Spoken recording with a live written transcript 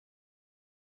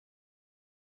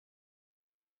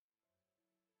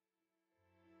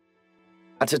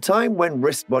At a time when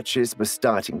wristwatches were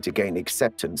starting to gain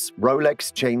acceptance,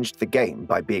 Rolex changed the game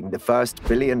by being the first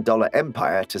billion-dollar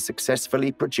empire to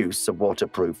successfully produce a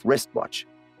waterproof wristwatch.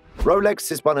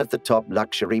 Rolex is one of the top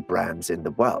luxury brands in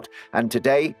the world, and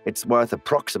today it's worth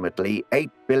approximately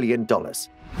 $8 billion.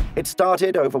 It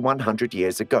started over 100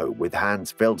 years ago with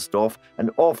Hans Wilsdorf, an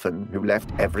orphan who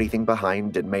left everything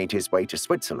behind and made his way to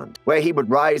Switzerland, where he would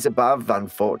rise above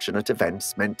unfortunate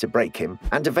events meant to break him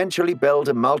and eventually build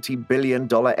a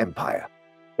multi-billion-dollar empire.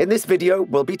 In this video,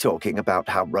 we'll be talking about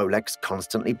how Rolex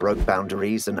constantly broke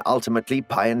boundaries and ultimately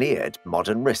pioneered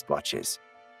modern wristwatches.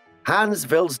 Hans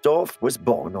Wilsdorf was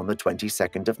born on the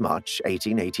 22nd of March,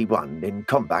 1881 in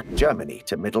Kumbach, Germany,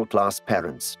 to middle-class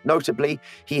parents. Notably,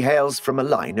 he hails from a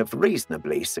line of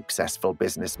reasonably successful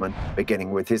businessmen,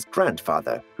 beginning with his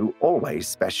grandfather, who always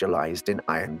specialized in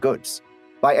iron goods.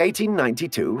 By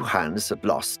 1892, Hans had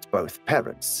lost both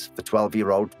parents. The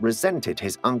 12-year-old resented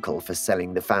his uncle for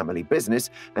selling the family business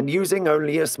and using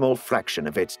only a small fraction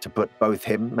of it to put both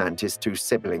him and his two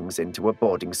siblings into a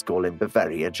boarding school in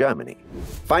Bavaria, Germany.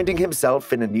 Finding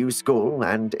himself in a new school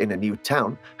and in a new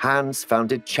town, Hans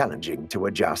found it challenging to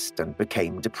adjust and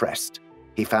became depressed.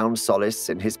 He found solace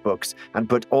in his books and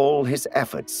put all his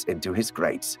efforts into his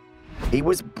grades. He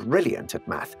was brilliant at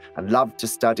math and loved to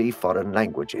study foreign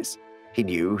languages. He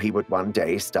knew he would one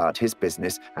day start his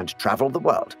business and travel the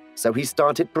world, so he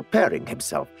started preparing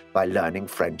himself by learning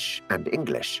French and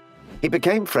English. He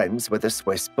became friends with a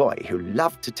Swiss boy who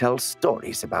loved to tell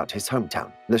stories about his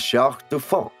hometown, Le Château du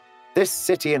Fond. This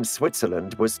city in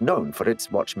Switzerland was known for its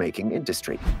watchmaking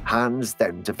industry. Hans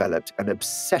then developed an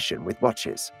obsession with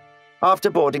watches. After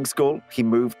boarding school, he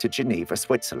moved to Geneva,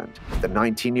 Switzerland. The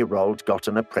 19-year-old got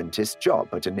an apprentice job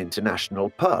at an international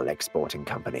pearl exporting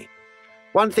company.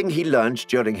 One thing he learned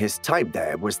during his time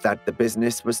there was that the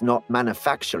business was not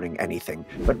manufacturing anything,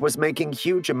 but was making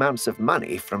huge amounts of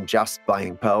money from just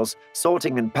buying pearls,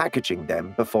 sorting and packaging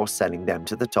them before selling them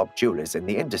to the top jewelers in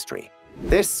the industry.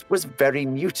 This was very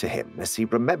new to him, as he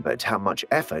remembered how much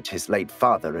effort his late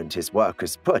father and his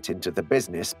workers put into the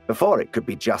business before it could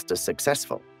be just as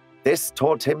successful. This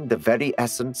taught him the very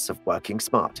essence of working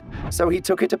smart, so he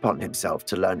took it upon himself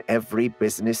to learn every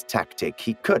business tactic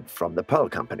he could from the pearl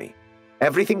company.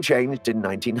 Everything changed in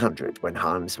 1900 when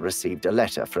Hans received a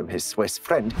letter from his Swiss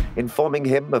friend informing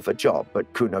him of a job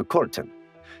at Kuno Korten.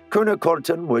 Kuno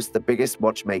Korten was the biggest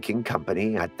watchmaking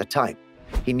company at the time.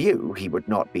 He knew he would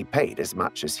not be paid as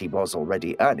much as he was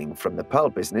already earning from the pearl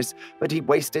business, but he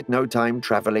wasted no time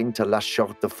traveling to La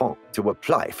Château du Fond to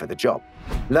apply for the job.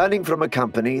 Learning from a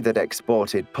company that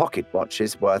exported pocket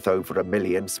watches worth over 1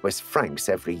 million Swiss francs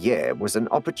every year was an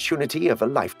opportunity of a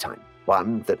lifetime,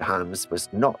 one that Hans was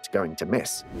not going to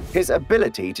miss. His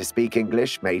ability to speak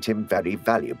English made him very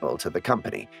valuable to the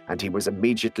company, and he was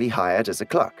immediately hired as a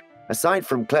clerk. Aside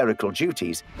from clerical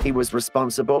duties, he was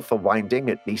responsible for winding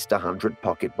at least 100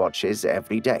 pocket watches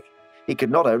every day. He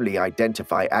could not only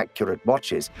identify accurate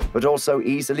watches, but also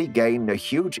easily gain a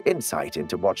huge insight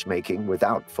into watchmaking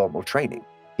without formal training.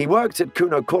 He worked at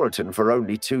Kuno Korten for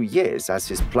only 2 years, as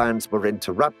his plans were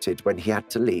interrupted when he had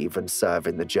to leave and serve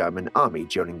in the German army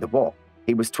during the war.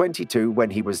 He was 22 when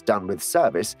he was done with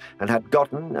service and had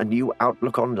gotten a new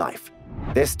outlook on life.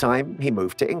 This time, he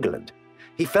moved to England.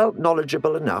 He felt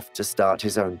knowledgeable enough to start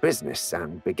his own business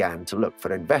and began to look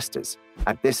for investors.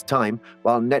 At this time,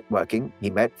 while networking, he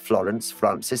met Florence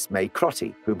Frances May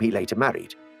Crotty, whom he later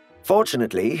married.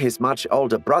 Fortunately, his much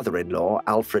older brother-in-law,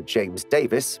 Alfred James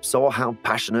Davis, saw how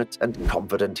passionate and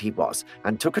confident he was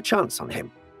and took a chance on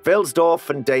him. Wilsdorf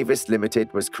and Davis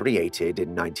Limited was created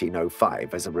in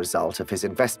 1905 as a result of his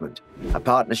investment, a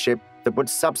partnership that would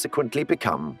subsequently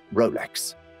become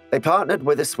Rolex. They partnered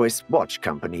with a Swiss watch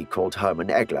company called Hermann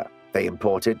Egler. They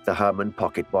imported the Hermann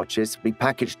pocket watches,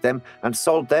 repackaged them, and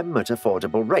sold them at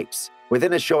affordable rates.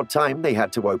 Within a short time, they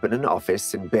had to open an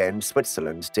office in Bern,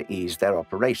 Switzerland to ease their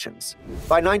operations.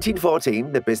 By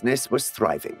 1914, the business was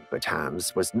thriving, but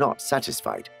Hans was not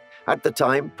satisfied. At the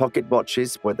time, pocket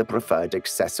watches were the preferred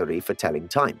accessory for telling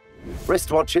time.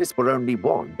 Wristwatches were only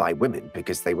worn by women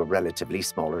because they were relatively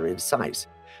smaller in size.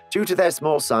 Due to their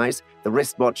small size, the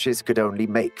wristwatches could only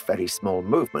make very small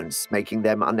movements, making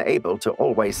them unable to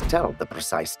always tell the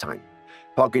precise time.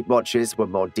 Pocket watches were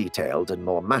more detailed and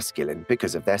more masculine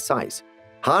because of their size.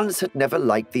 Hans had never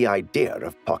liked the idea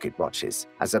of pocket watches.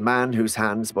 As a man whose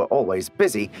hands were always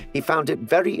busy, he found it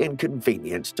very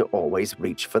inconvenient to always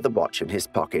reach for the watch in his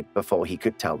pocket before he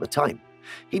could tell the time.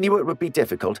 He knew it would be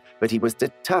difficult, but he was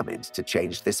determined to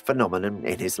change this phenomenon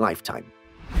in his lifetime.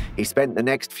 He spent the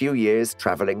next few years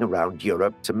traveling around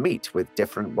Europe to meet with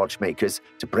different watchmakers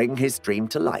to bring his dream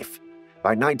to life.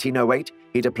 By 1908,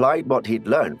 he'd applied what he'd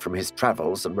learned from his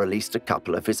travels and released a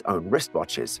couple of his own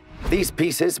wristwatches. These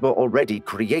pieces were already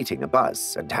creating a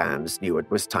buzz, and Hans knew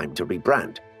it was time to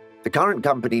rebrand. The current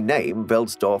company name,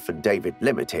 Wilsdorf and David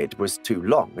Limited, was too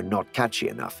long and not catchy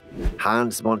enough.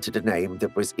 Hans wanted a name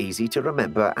that was easy to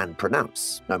remember and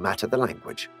pronounce, no matter the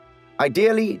language.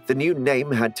 Ideally, the new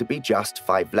name had to be just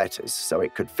 5 letters, so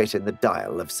it could fit in the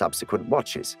dial of subsequent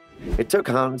watches. It took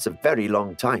Hans a very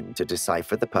long time to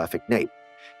decipher the perfect name.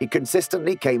 He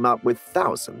consistently came up with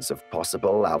thousands of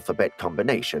possible alphabet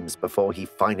combinations before he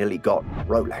finally got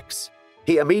Rolex.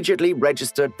 He immediately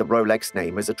registered the Rolex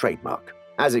name as a trademark.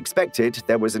 As expected,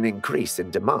 there was an increase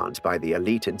in demand by the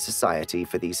elite in society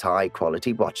for these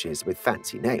high-quality watches with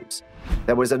fancy names.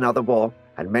 There was another war,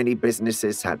 and many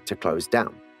businesses had to close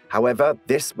down. However,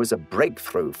 this was a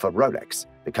breakthrough for Rolex.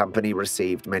 The company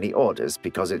received many orders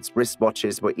because its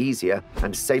wristwatches were easier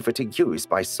and safer to use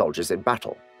by soldiers in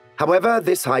battle. However,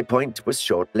 this high point was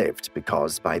short-lived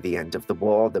because by the end of the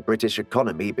war, the British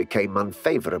economy became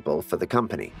unfavorable for the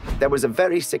company. There was a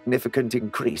very significant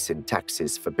increase in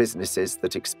taxes for businesses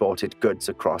that exported goods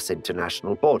across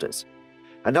international borders.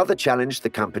 Another challenge the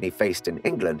company faced in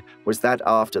England was that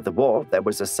after the war, there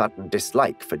was a sudden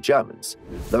dislike for Germans.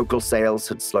 Local sales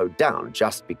had slowed down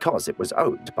just because it was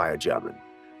owned by a German.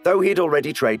 Though he'd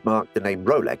already trademarked the name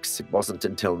Rolex, it wasn't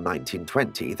until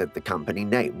 1920 that the company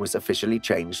name was officially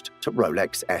changed to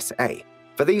Rolex SA.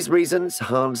 For these reasons,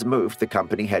 Hans moved the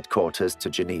company headquarters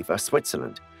to Geneva,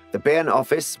 Switzerland. The Bern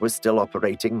office was still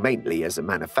operating mainly as a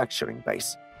manufacturing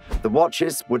base. The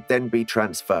watches would then be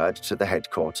transferred to the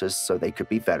headquarters so they could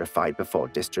be verified before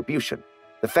distribution.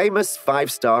 The famous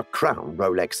 5-star crown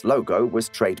Rolex logo was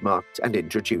trademarked and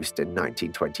introduced in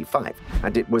 1925,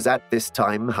 and it was at this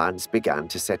time Hans began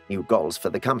to set new goals for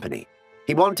the company.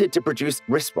 He wanted to produce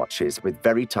wristwatches with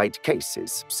very tight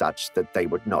cases, such that they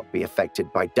would not be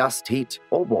affected by dust, heat,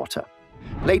 or water.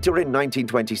 Later in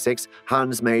 1926,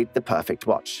 Hans made the perfect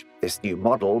watch. This new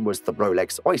model was the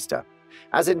Rolex Oyster.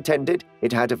 As intended,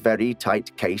 it had a very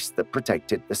tight case that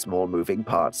protected the small moving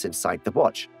parts inside the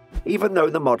watch. Even though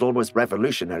the model was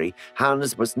revolutionary,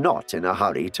 Hans was not in a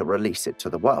hurry to release it to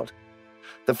the world.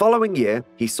 The following year,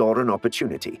 he saw an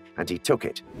opportunity, and he took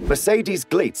it. Mercedes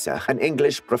Glitzer, an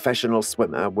English professional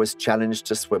swimmer, was challenged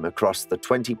to swim across the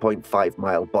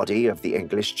 20.5-mile body of the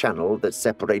English Channel that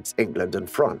separates England and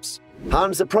France.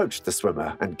 Hans approached the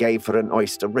swimmer and gave her an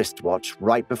Oyster wristwatch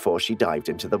right before she dived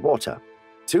into the water.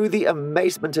 To the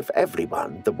amazement of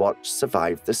everyone, the watch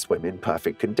survived the swim in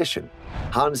perfect condition.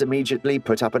 Hans immediately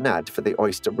put up an ad for the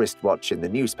Oyster wristwatch in the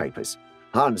newspapers.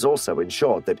 Hans also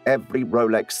ensured that every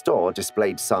Rolex store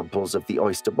displayed samples of the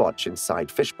Oyster watch inside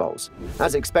fish bowls.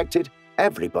 As expected,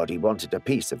 everybody wanted a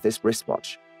piece of this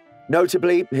wristwatch.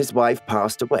 Notably, his wife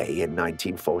passed away in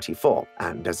 1944,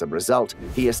 and as a result,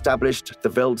 he established the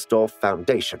Wilsdorf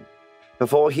Foundation.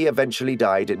 Before he eventually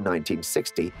died in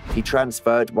 1960, he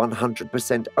transferred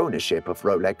 100% ownership of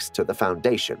Rolex to the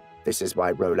foundation. This is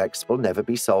why Rolex will never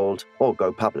be sold or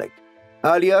go public.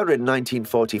 Earlier in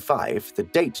 1945, the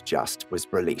Datejust was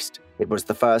released. It was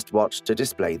the first watch to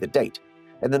display the date.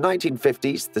 In the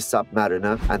 1950s, the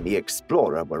Submariner and the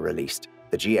Explorer were released.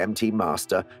 The GMT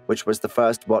Master, which was the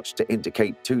first watch to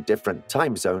indicate 2 different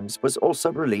time zones, was also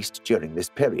released during this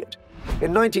period.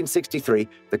 In 1963,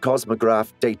 the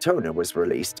Cosmograph Daytona was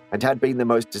released and had been the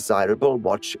most desirable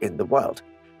watch in the world.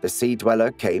 The Sea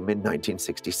Dweller came in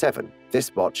 1967.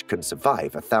 This watch can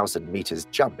survive a 1,000 meters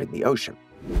jump in the ocean.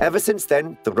 Ever since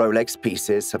then, the Rolex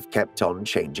pieces have kept on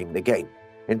changing the game.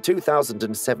 In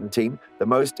 2017, the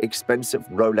most expensive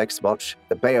Rolex watch,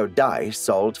 the Baodai,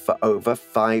 sold for over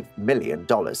 $5 million.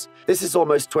 This is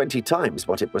almost 20 times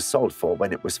what it was sold for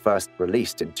when it was first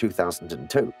released in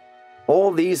 2002.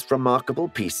 All these remarkable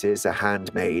pieces are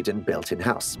handmade and built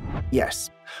in-house. Yes,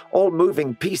 all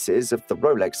moving pieces of the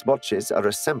Rolex watches are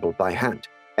assembled by hand.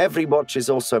 Every watch is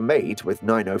also made with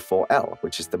 904L,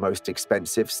 which is the most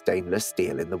expensive stainless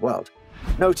steel in the world.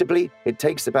 Notably, it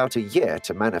takes about a year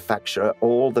to manufacture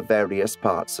all the various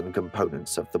parts and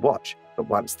components of the watch, but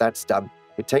once that's done,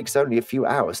 it takes only a few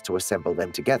hours to assemble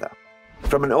them together.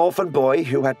 From an orphan boy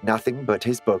who had nothing but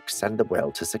his books and the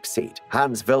will to succeed,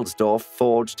 Hans Wilsdorf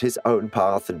forged his own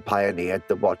path and pioneered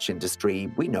the watch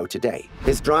industry we know today.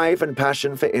 His drive and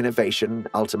passion for innovation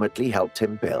ultimately helped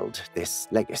him build this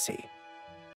legacy.